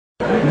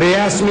They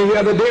asked me the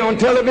other day on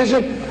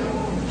television,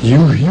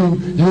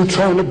 you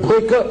trying to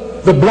break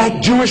up the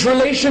black-Jewish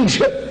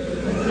relationship?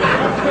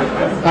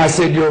 I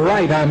said, you're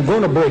right, I'm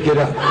going to break it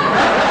up.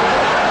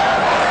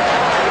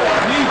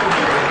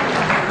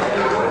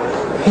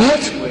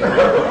 What?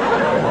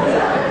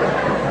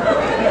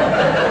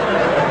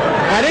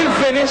 I didn't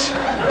finish.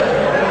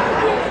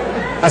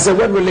 I said,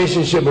 what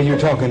relationship are you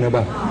talking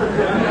about?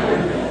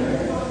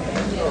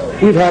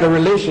 We've had a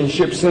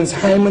relationship since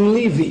Hyman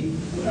Levy.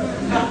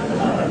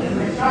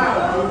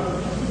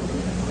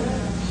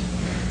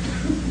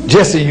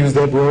 Jesse used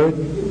that word.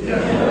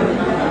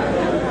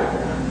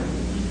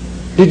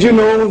 Did you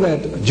know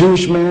that a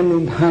Jewish man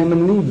named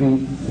Hyman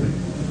Levy,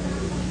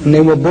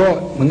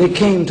 when they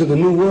came to the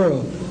New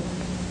World,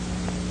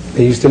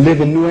 they used to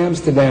live in New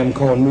Amsterdam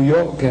called New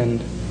York,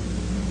 and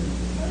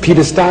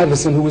Peter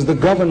Stuyvesant, who was the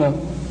governor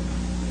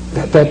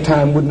at that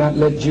time, would not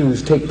let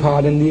Jews take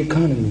part in the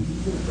economy.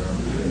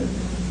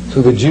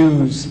 So the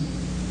Jews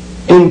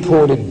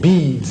imported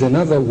beads and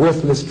other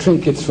worthless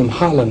trinkets from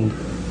Holland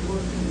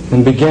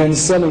and began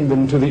selling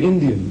them to the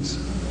Indians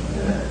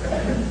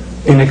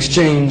in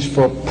exchange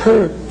for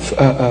fur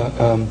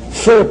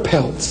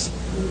pelts.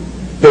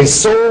 They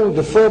sold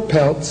the fur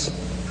pelts,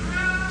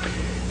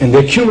 and they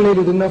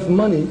accumulated enough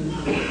money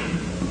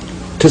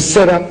to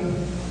set up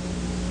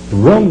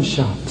rum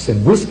shops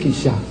and whiskey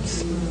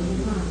shops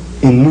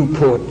in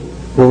Newport,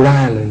 Rhode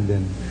Island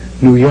and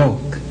New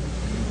York.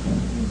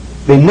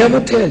 They never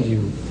tell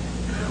you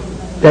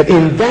that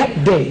in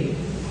that day,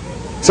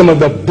 some of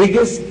the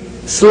biggest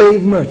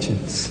slave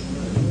merchants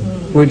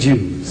were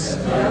Jews.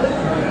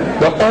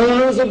 The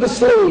owners of the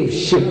slave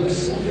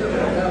ships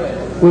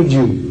were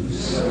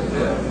Jews.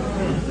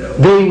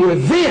 They were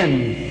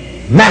then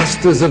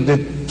masters of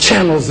the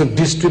channels of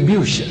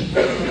distribution.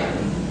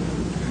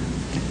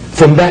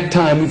 From that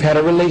time, we've had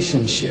a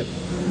relationship.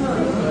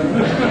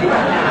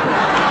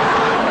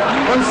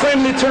 On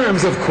friendly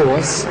terms, of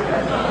course.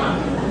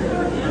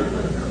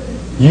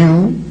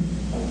 You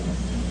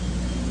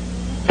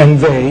and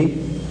they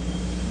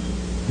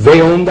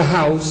own the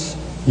house,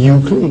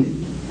 you clean it.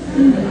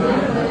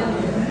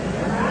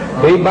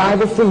 They buy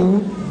the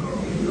food,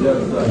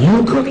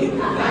 you cook it.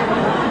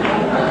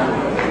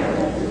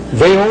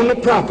 They own the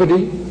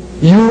property,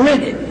 you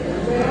rent it.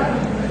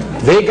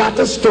 They got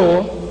the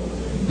store,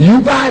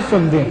 you buy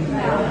from them.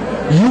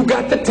 You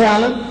got the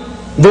talent,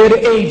 they're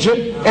the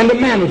agent and the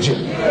manager.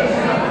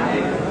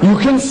 You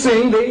can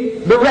sing,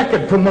 the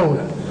record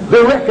promoter,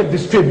 the record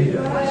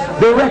distributor,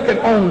 the record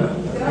owner.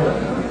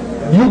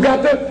 You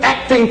got the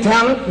acting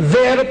talent,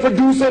 they're the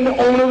producer and the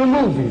owner of the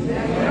movie.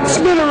 It's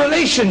been a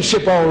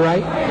relationship, all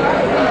right.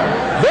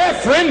 They're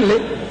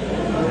friendly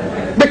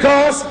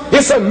because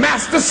it's a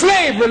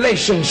master-slave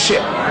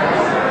relationship.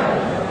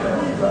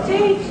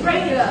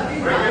 Break it up.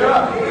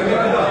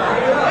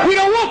 We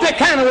don't want that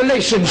kind of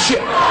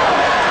relationship.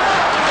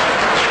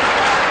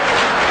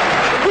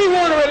 We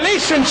want a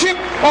relationship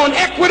on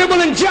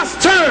equitable and just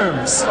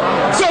terms.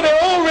 So the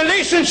old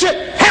relationship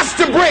has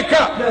to break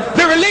up.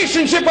 The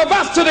relationship of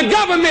us to the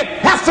government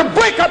has to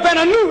break up and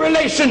a new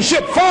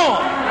relationship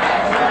form.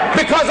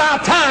 Because our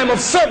time of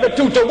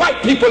servitude to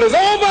white people is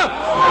over,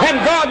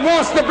 and God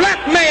wants the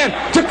black man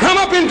to come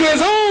up into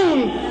his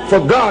own.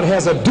 For God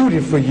has a duty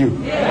for you.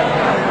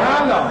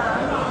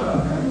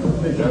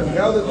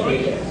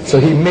 So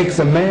he makes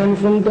a man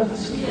from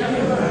dust.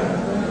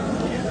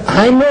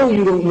 I know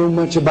you don't know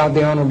much about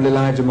the Honorable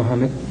Elijah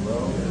Muhammad.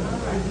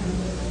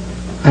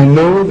 I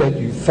know that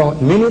you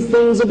thought many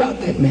things about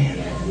that man.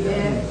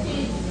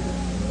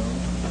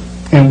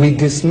 And we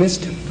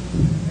dismissed him.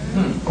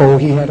 Oh,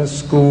 he had a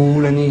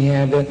school and he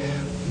had a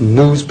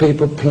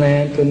newspaper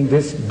plant and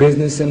this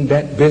business and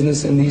that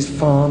business and these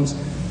farms.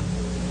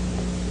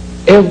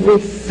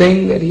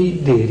 Everything that he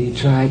did, he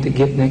tried to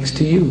get next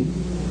to you.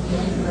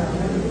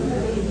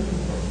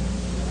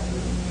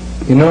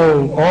 You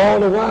know, all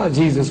the while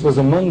Jesus was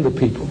among the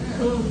people.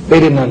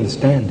 They didn't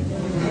understand him.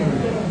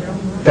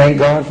 Thank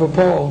God for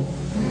Paul.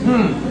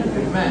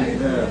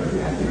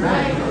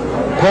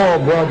 Paul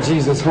brought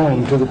Jesus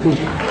home to the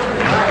people.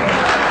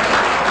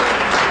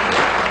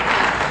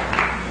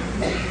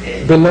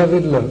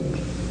 Beloved, look,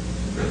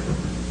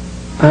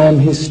 I am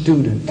his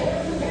student.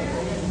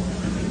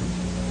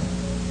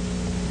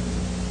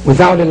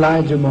 Without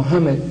Elijah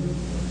Muhammad,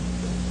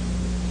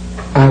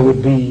 I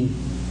would be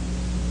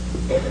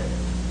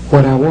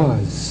what I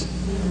was.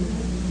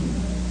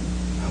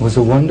 I was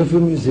a wonderful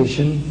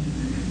musician.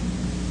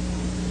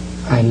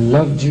 I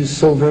loved you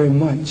so very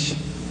much,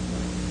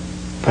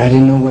 but I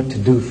didn't know what to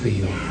do for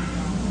you.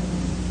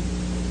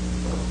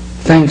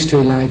 Thanks to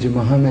Elijah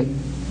Muhammad,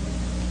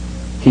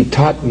 he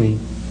taught me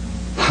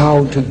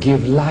how to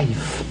give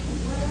life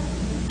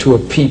to a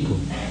people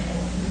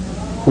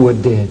who are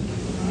dead.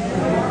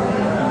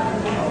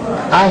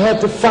 I had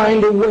to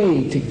find a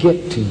way to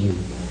get to you.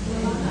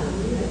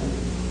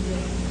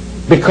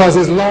 Because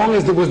as long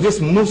as there was this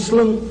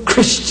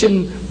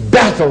Muslim-Christian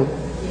battle,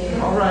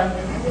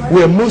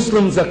 where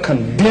Muslims are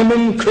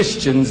condemning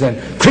Christians and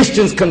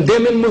Christians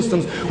condemning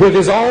Muslims, where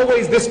there's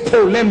always this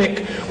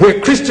polemic where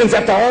Christians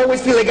have to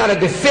always feel they got to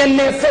defend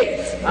their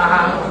faith,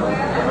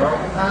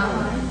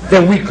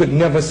 then we could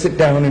never sit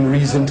down and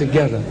reason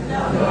together.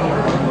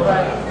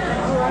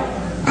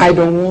 I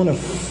don't want to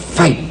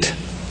fight.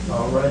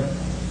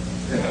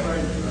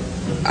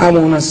 I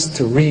want us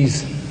to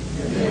reason.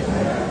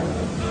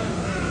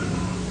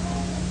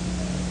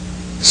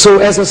 So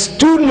as a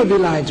student of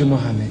Elijah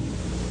Muhammad,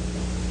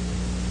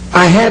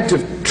 I had to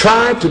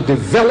try to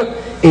develop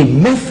a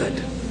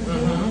method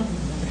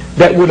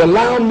that would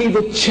allow me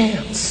the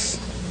chance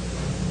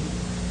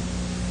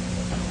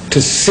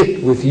to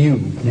sit with you,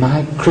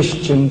 my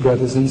Christian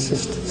brothers and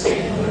sisters.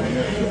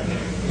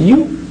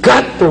 You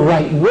got the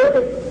right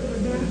word.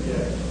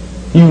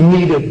 You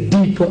need a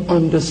deeper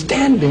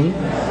understanding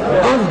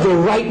of the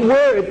right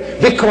word,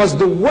 because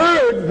the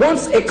word,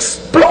 once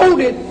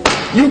exploded,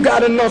 you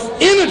got enough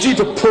energy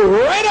to pull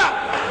right up.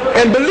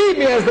 And believe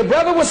me, as the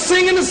brother was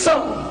singing the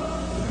song,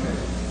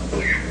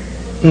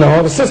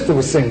 no, the sister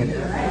was singing it,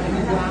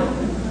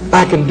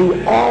 I can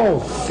do all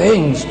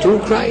things through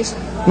Christ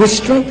which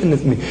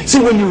strengtheneth me. See,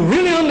 when you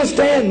really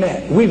understand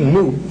that, we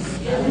move.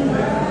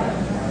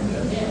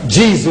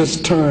 Jesus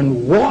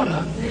turned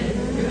water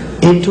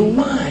into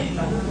wine.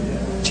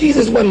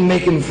 Jesus wasn't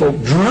making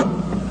folk drunk.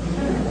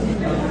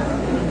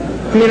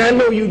 I mean, I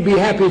know you'd be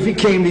happy if he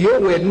came to your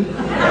wedding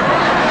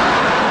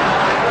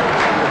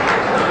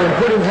and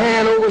put his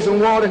hand over some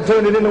water and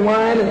turned it into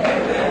wine, and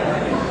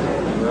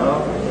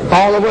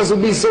all of us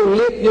would be so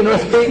lit, you know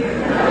what I mean?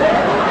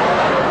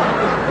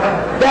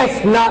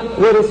 That's not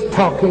what it's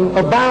talking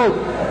about.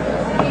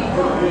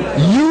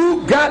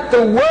 You got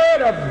the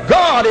word of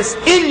God. It's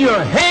in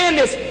your hand.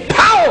 It's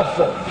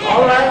powerful.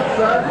 All right,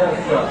 sir.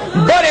 Yes,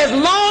 sir. But as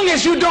long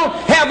as you don't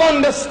have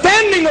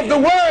understanding of the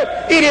word,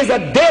 it is a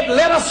dead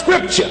letter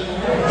scripture.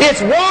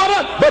 It's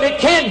water, but it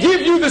can't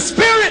give you the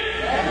spirit.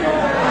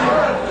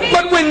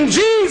 But when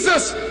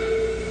Jesus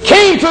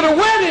came to the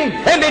wedding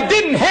and they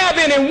didn't have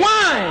any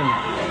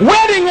wine,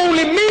 wedding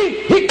only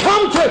means he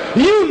come to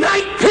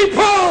unite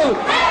people.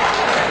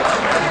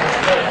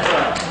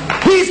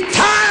 He's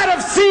tired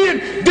of seeing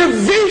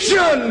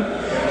division,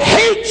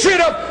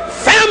 hatred of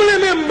family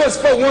members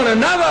for one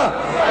another.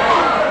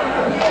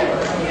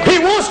 He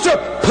wants to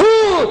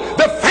pull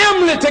the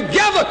family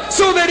together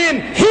so that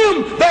in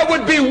him there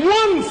would be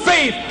one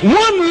faith,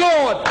 one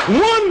Lord,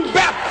 one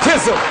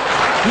baptism,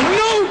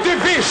 no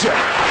division.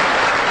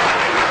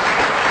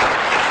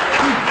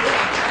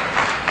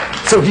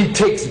 So he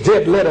takes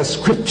dead letter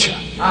scripture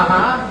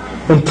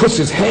and puts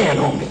his hand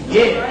on it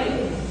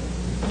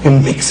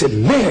and makes it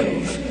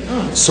live.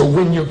 So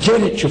when you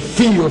get it, you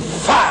feel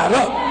fired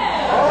up,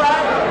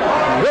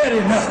 ready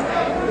now.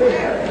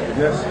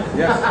 Yes,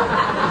 yes.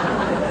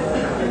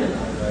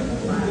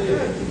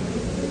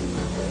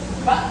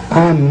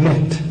 I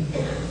met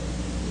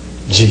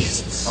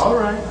Jesus. All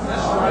right.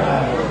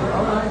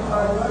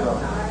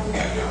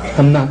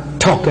 I'm not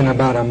talking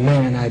about a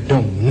man I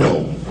don't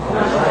know.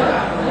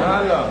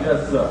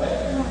 Yes, sir.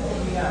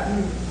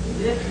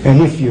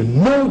 And if you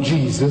know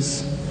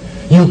Jesus,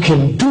 you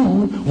can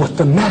do what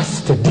the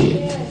Master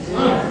did.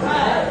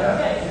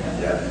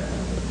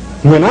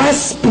 When I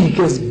speak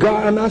as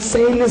God, I'm not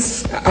saying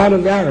this out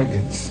of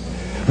arrogance,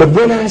 but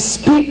when I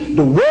speak,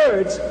 the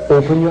words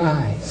open your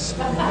eyes.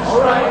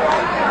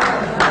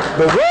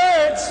 The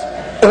words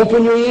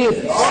open your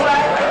ears.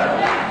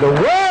 The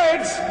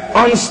words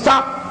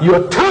unstop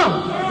your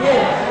tongue.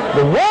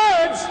 The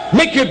words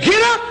make you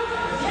get up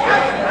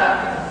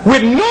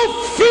with no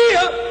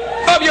fear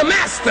of your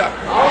master.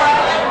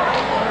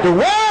 The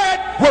word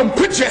will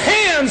put your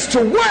hands to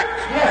work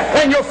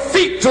and your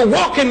feet to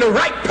walk in the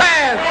right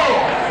path,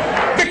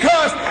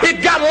 because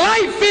it got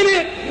life in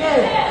it.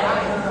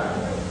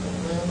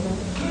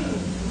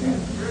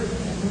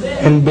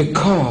 And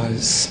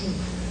because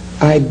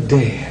I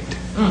dared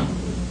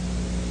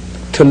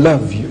to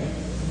love you,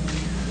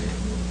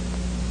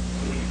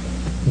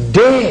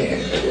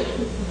 dared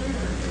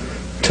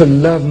to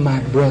love my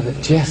brother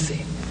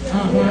Jesse,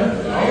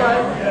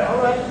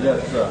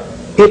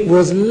 it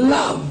was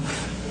love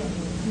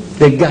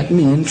that got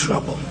me in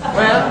trouble.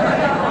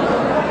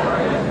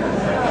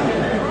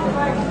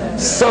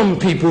 Some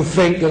people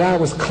think that I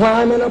was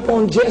climbing up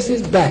on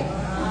Jesse's back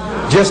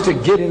just to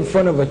get in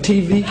front of a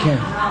TV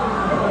camera.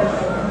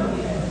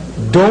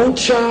 Don't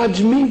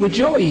charge me with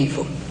your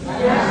evil,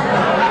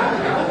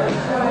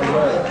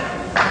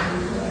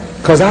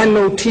 because I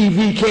know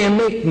TV can't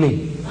make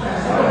me.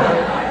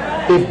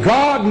 If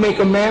God make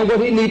a man, what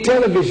he need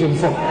television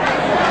for?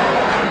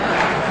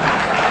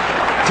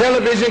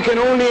 Television can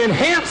only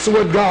enhance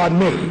what God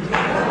made.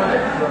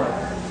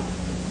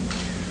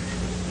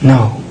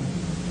 No.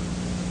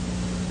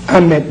 I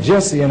met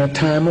Jesse in a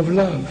time of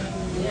love.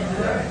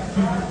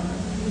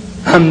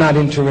 I'm not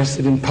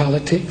interested in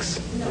politics.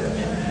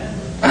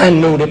 I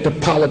know that the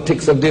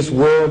politics of this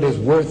world is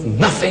worth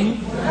nothing.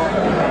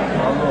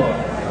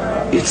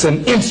 It's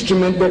an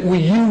instrument that we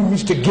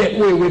use to get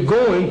where we're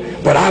going,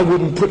 but I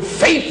wouldn't put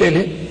faith in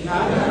it.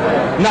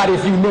 Not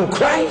if you know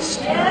Christ.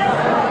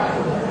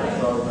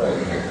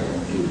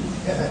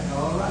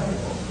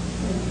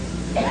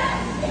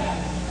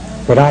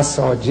 But I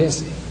saw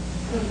Jesse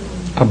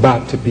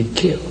about to be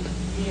killed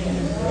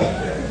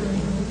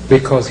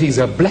because he's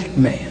a black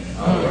man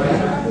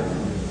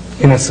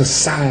in a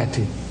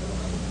society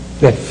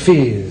that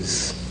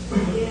fears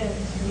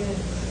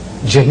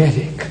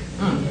genetic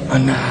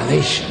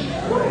annihilation.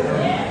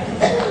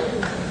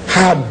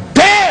 How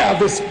dare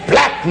this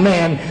black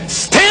man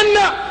stand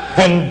up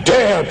and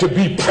dare to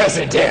be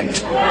president?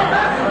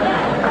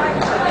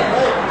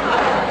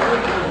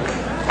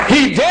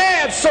 He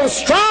dared so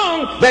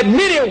strong that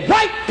many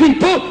white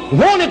people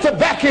wanted to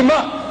back him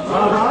up.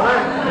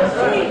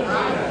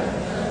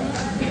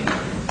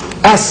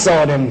 I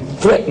saw them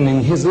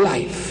threatening his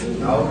life.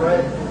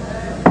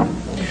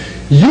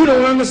 You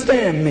don't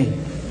understand me.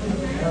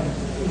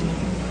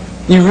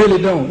 You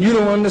really don't. You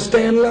don't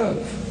understand love.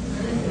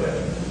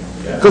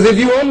 Because if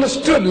you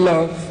understood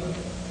love,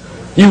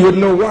 you would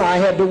know why I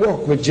had to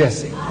walk with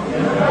Jesse.